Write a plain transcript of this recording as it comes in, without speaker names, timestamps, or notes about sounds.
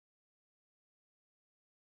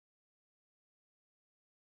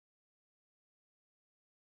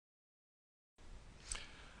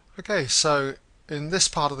Okay, so in this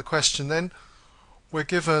part of the question then, we're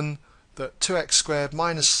given that 2x squared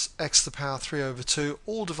minus x to the power 3 over 2,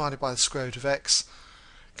 all divided by the square root of x,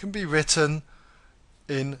 can be written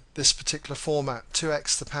in this particular format,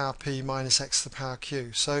 2x to the power p minus x to the power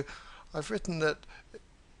q. So I've written that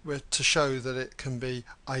to show that it can be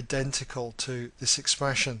identical to this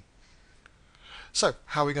expression. So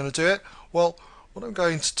how are we going to do it? Well, what I'm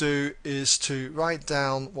going to do is to write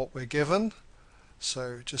down what we're given.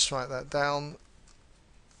 So just write that down.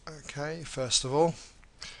 Okay, first of all.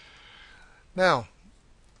 Now,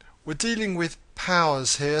 we're dealing with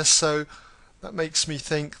powers here, so that makes me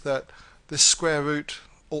think that this square root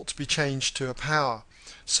ought to be changed to a power.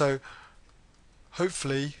 So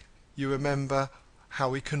hopefully you remember how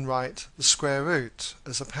we can write the square root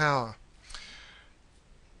as a power.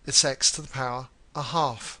 It's x to the power a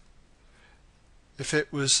half. If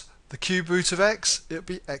it was the cube root of x, it would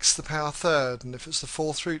be x to the power third, and if it's the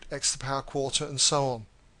fourth root, x to the power quarter, and so on.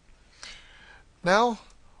 Now,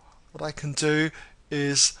 what I can do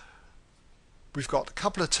is, we've got a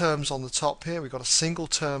couple of terms on the top here, we've got a single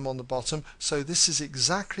term on the bottom, so this is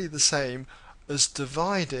exactly the same as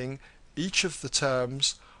dividing each of the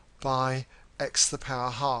terms by x to the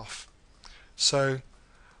power half. So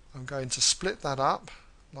I'm going to split that up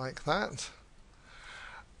like that,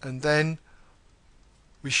 and then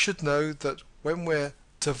we should know that when we're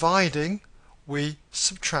dividing we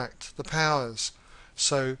subtract the powers.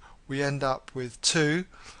 So we end up with 2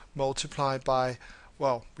 multiplied by,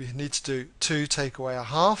 well, we need to do 2 take away a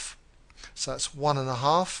half, so that's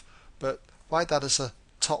 1.5, but write that as a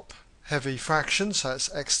top heavy fraction, so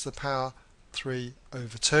it's x to the power 3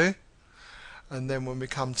 over 2. And then when we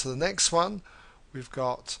come to the next one, we've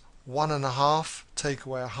got 1.5 take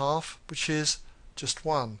away a half, which is just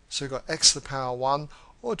 1. So we've got x to the power 1,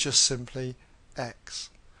 or just simply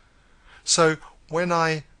x. So when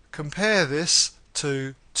I compare this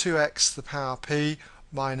to 2x to the power p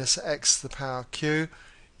minus x to the power q,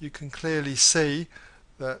 you can clearly see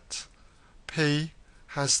that p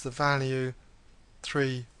has the value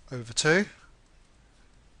 3 over 2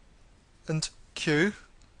 and q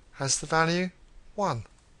has the value 1.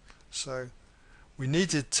 So we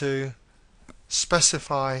needed to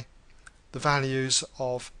specify the values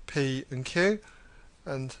of p and q,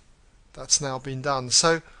 and that's now been done.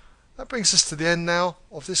 So that brings us to the end now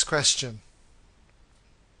of this question.